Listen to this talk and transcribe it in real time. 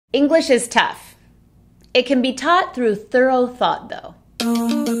English is tough. It can be taught through thorough thought, though.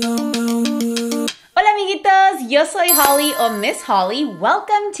 Hola amiguitos, yo soy Holly o Miss Holly.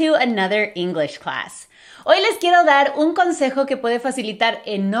 Welcome to another English class. Hoy les quiero dar un consejo que puede facilitar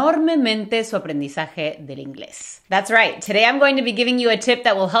enormemente su aprendizaje del inglés. That's right, today I'm going to be giving you a tip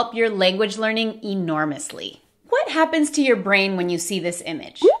that will help your language learning enormously. What happens to your brain when you see this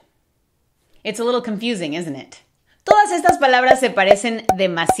image? It's a little confusing, isn't it? Todas estas palabras se parecen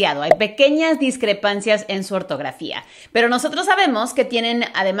demasiado, hay pequeñas discrepancias en su ortografía, pero nosotros sabemos que tienen,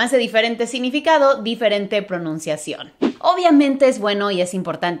 además de diferente significado, diferente pronunciación. Obviamente es bueno y es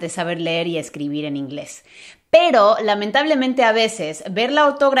importante saber leer y escribir en inglés, pero lamentablemente a veces ver la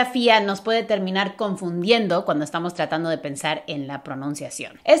ortografía nos puede terminar confundiendo cuando estamos tratando de pensar en la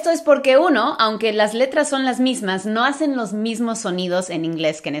pronunciación. Esto es porque uno, aunque las letras son las mismas, no hacen los mismos sonidos en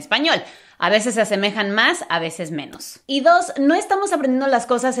inglés que en español. A veces se asemejan más, a veces menos. Y dos, no estamos aprendiendo las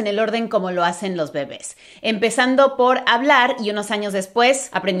cosas en el orden como lo hacen los bebés, empezando por hablar y unos años después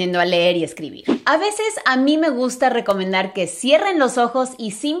aprendiendo a leer y escribir. A veces a mí me gusta recomendar que cierren los ojos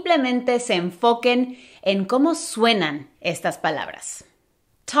y simplemente se enfoquen en cómo suenan estas palabras.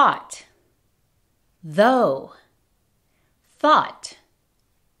 Taught, though, thought,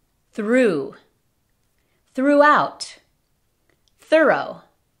 through, throughout, thorough,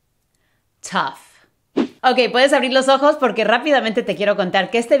 tough. Ok, puedes abrir los ojos porque rápidamente te quiero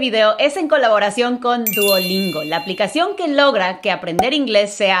contar que este video es en colaboración con Duolingo, la aplicación que logra que aprender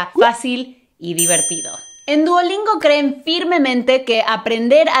inglés sea fácil y divertido. En Duolingo creen firmemente que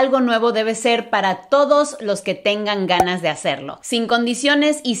aprender algo nuevo debe ser para todos los que tengan ganas de hacerlo, sin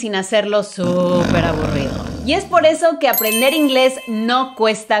condiciones y sin hacerlo súper aburrido. Y es por eso que aprender inglés no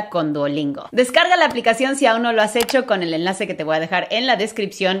cuesta con Duolingo. Descarga la aplicación si aún no lo has hecho con el enlace que te voy a dejar en la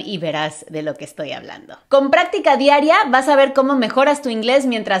descripción y verás de lo que estoy hablando. Con práctica diaria vas a ver cómo mejoras tu inglés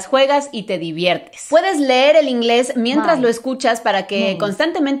mientras juegas y te diviertes. Puedes leer el inglés mientras lo escuchas para que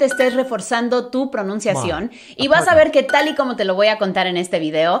constantemente estés reforzando tu pronunciación y vas a ver que tal y como te lo voy a contar en este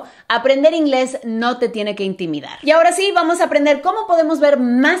video, aprender inglés no te tiene que intimidar. Y ahora sí, vamos a aprender cómo podemos ver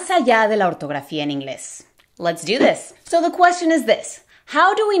más allá de la ortografía en inglés. Let's do this. So the question is this: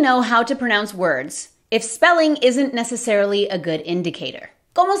 how do we know how to pronounce words if spelling isn't necessarily a good indicator?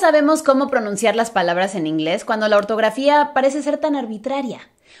 ¿Cómo sabemos cómo pronunciar las palabras en inglés cuando la ortografía parece ser tan arbitraria?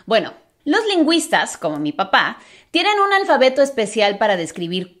 Bueno, los lingüistas, como mi papá, tienen un alfabeto especial para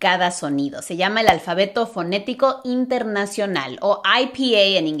describir cada sonido. Se llama el alfabeto fonético internacional, o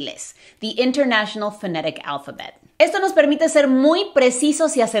IPA en inglés, the International Phonetic Alphabet. Esto nos permite ser muy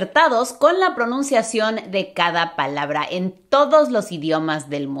precisos y acertados con la pronunciación de cada palabra en todos los idiomas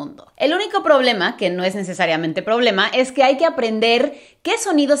del mundo. El único problema, que no es necesariamente problema, es que hay que aprender qué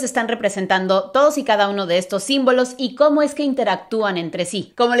sonidos están representando todos y cada uno de estos símbolos y cómo es que interactúan entre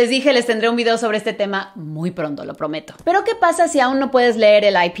sí. Como les dije, les tendré un video sobre este tema muy pronto, lo prometo. Pero ¿qué pasa si aún no puedes leer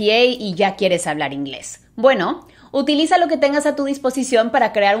el IPA y ya quieres hablar inglés? Bueno, utiliza lo que tengas a tu disposición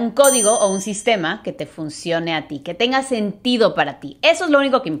para crear un código o un sistema que te funcione a ti, que tenga sentido para ti. Eso es lo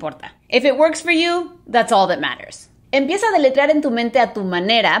único que importa. If it works for you, that's all that matters. Empieza a deletrear en tu mente a tu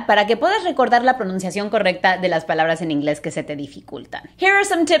manera para que puedas recordar la pronunciación correcta de las palabras en inglés que se te dificultan. Here are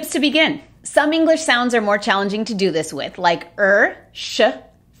some tips to begin. Some English sounds are more challenging to do this with, like sh,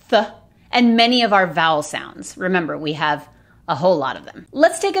 th, and many of our vowel sounds. Remember, we have a whole lot of them.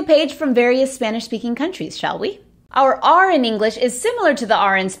 Let's take a page from various Spanish-speaking countries, shall we? Our R in English is similar to the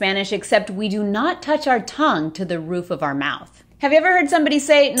R in Spanish, except we do not touch our tongue to the roof of our mouth. Have you ever heard somebody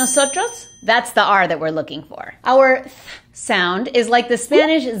say nosotros? That's the R that we're looking for. Our th sound is like the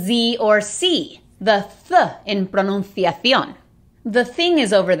Spanish Z or C, the th in pronunciación. The thing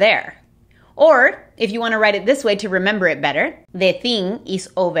is over there. Or, if you want to write it this way to remember it better, the thing is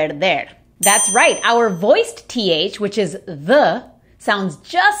over there. That's right, our voiced TH, which is the, sounds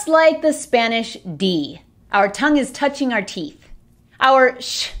just like the Spanish D. Our tongue is touching our teeth. Our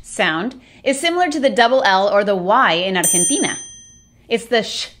sh sound is similar to the double L or the Y in Argentina. It's the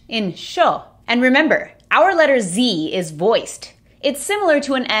sh in sho. And remember, our letter Z is voiced. It's similar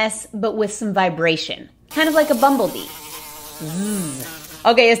to an S, but with some vibration. Kind of like a bumblebee. Zzz.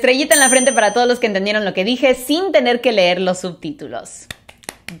 Ok, estrellita en la frente para todos los que entendieron lo que dije sin tener que leer los subtítulos.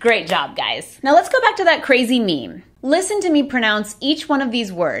 Great job, guys. Now let's go back to that crazy meme. Listen to me pronounce each one of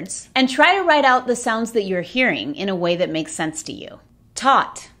these words and try to write out the sounds that you're hearing in a way that makes sense to you.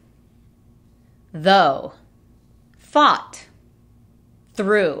 Taught, though, fought,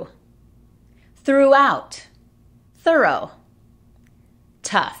 through, throughout, thorough,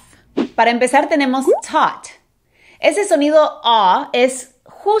 tough. Para empezar tenemos taught. Ese sonido A es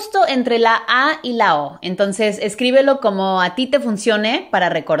justo entre la A y la O. Entonces, escríbelo como a ti te funcione para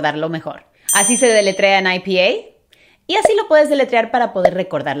recordarlo mejor. Así se deletrea en IPA y así lo puedes deletrear para poder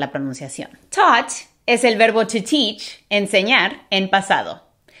recordar la pronunciación. Taught es el verbo to teach, enseñar, en pasado.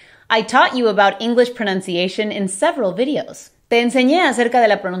 I taught you about English pronunciation in several videos. Te enseñé acerca de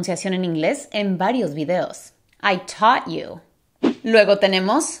la pronunciación en inglés en varios videos. I taught you. Luego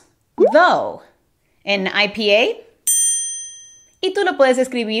tenemos though en IPA y tú lo puedes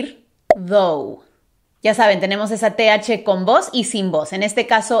escribir though. Ya saben, tenemos esa TH con voz y sin voz. En este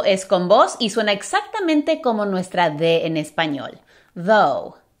caso es con voz y suena exactamente como nuestra D en español.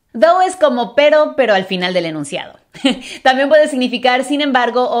 Though. Though es como pero al final del enunciado. También puede significar sin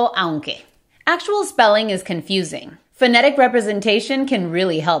embargo o aunque. Actual spelling is confusing. Phonetic representation can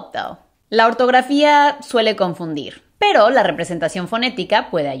really help though. La ortografía suele confundir, pero la representación fonética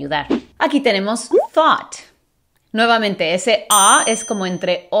puede ayudar. Aquí tenemos thought. Nuevamente, ese A es como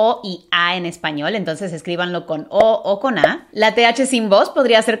entre O y A en español, entonces escríbanlo con O con A. La TH sin voz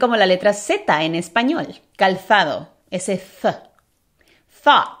podría ser como la letra Z en español. Calzado, ese th.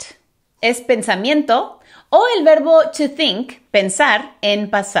 Thought es pensamiento o el verbo to think, pensar, en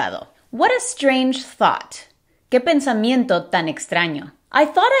pasado. What a strange thought. Qué pensamiento tan extraño. I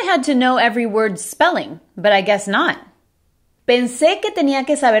thought I had to know every word's spelling, but I guess not. Pensé que tenía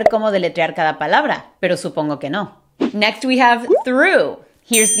que saber cómo deletrear cada palabra, pero supongo que no. Next we have through.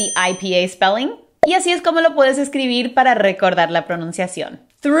 Here's the IPA spelling. Y así es como lo puedes escribir para recordar la pronunciación.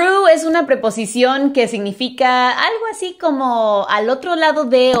 Through es una preposición que significa algo así como al otro lado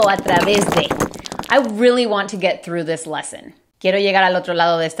de o a través de. I really want to get through this lesson. Quiero llegar al otro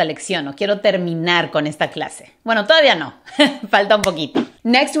lado de esta lección o quiero terminar con esta clase. Bueno, todavía no. Falta un poquito.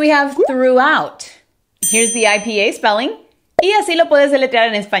 Next we have throughout. Here's the IPA spelling. Y así lo puedes deletrear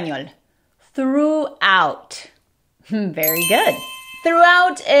en español. Throughout. Very good.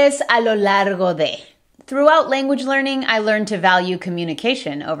 Throughout es a lo largo de. Throughout language learning, I learned to value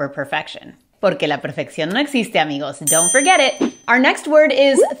communication over perfection. Porque la perfección no existe, amigos. Don't forget it. Our next word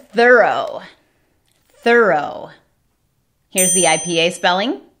is thorough. Thorough. Here's the IPA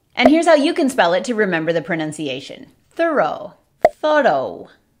spelling. And here's how you can spell it to remember the pronunciation. Thorough. Thorough.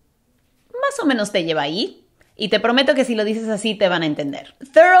 Más o menos te lleva ahí. Y te prometo que si lo dices así te van a entender.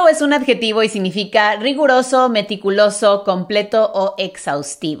 Thorough es un adjetivo y significa riguroso, meticuloso, completo o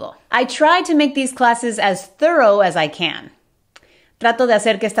exhaustivo. I try to make these classes as thorough as I can. Trato de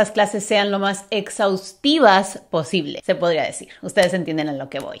hacer que estas clases sean lo más exhaustivas posible, se podría decir. Ustedes entienden a lo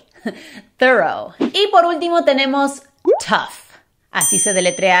que voy. Thorough. Y por último tenemos tough. Así se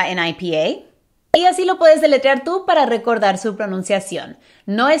deletrea en IPA. Y así lo puedes deletrear tú para recordar su pronunciación.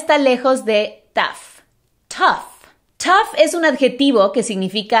 No está lejos de tough. Tough. Tough es un adjetivo que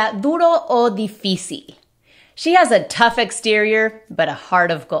significa duro o difícil. She has a tough exterior, but a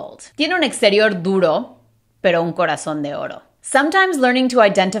heart of gold. Tiene un exterior duro, pero un corazón de oro. Sometimes learning to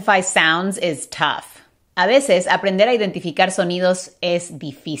identify sounds is tough. A veces aprender a identificar sonidos es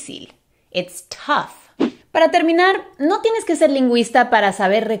difícil. It's tough. Para terminar, no tienes que ser lingüista para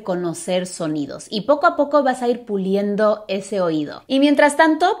saber reconocer sonidos y poco a poco vas a ir puliendo ese oído. Y mientras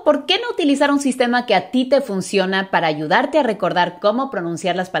tanto, ¿por qué no utilizar un sistema que a ti te funciona para ayudarte a recordar cómo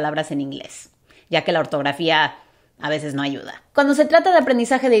pronunciar las palabras en inglés? Ya que la ortografía a veces no ayuda. Cuando se trata de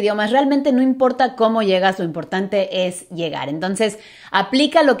aprendizaje de idiomas, realmente no importa cómo llegas, lo importante es llegar. Entonces,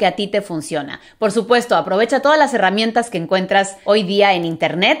 aplica lo que a ti te funciona. Por supuesto, aprovecha todas las herramientas que encuentras hoy día en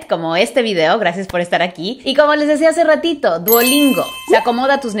internet, como este video, gracias por estar aquí. Y como les decía hace ratito, Duolingo. Se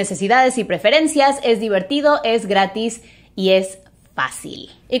acomoda a tus necesidades y preferencias, es divertido, es gratis y es fácil.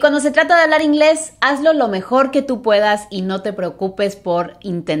 Y cuando se trata de hablar inglés, hazlo lo mejor que tú puedas y no te preocupes por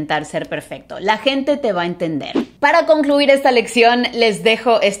intentar ser perfecto. La gente te va a entender. Para concluir esta lección, les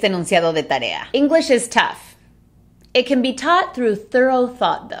dejo este enunciado de tarea. English is tough. It can be taught through thorough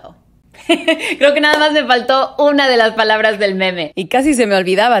thought, though. Creo que nada más me faltó una de las palabras del meme. Y casi se me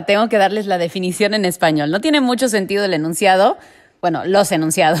olvidaba, tengo que darles la definición en español. No tiene mucho sentido el enunciado. Bueno, los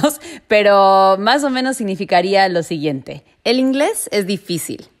enunciados, pero más o menos significaría lo siguiente. El inglés es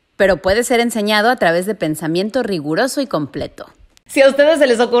difícil, pero puede ser enseñado a través de pensamiento riguroso y completo. Si a ustedes se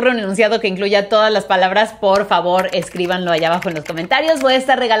les ocurre un enunciado que incluya todas las palabras, por favor, escríbanlo allá abajo en los comentarios. Voy a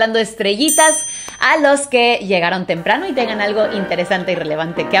estar regalando estrellitas a los que llegaron temprano y tengan algo interesante y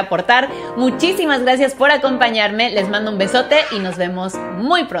relevante que aportar. Muchísimas gracias por acompañarme. Les mando un besote y nos vemos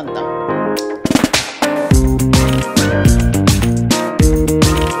muy pronto.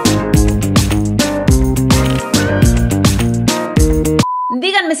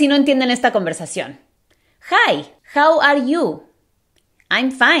 Díganme si no entienden esta conversación. Hi, how are you?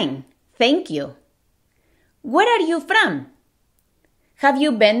 I'm fine, thank you. Where are you from? Have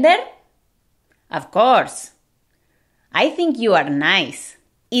you been there? Of course. I think you are nice.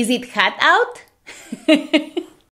 Is it hot out?